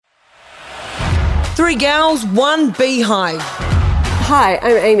Three gals, one beehive. Hi,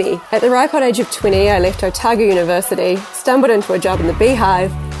 I'm Amy. At the ripe old age of 20, I left Otago University, stumbled into a job in the Beehive,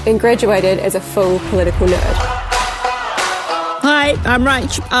 and graduated as a full political nerd. Hi, I'm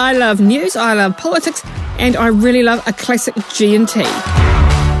Rach. I love news, I love politics, and I really love a classic G&T.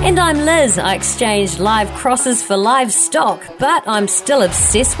 And I'm Liz. I exchanged live crosses for live stock, but I'm still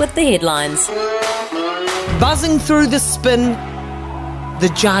obsessed with the headlines. Buzzing through the spin, the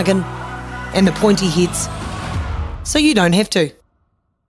jargon, and the pointy heads. So you don't have to.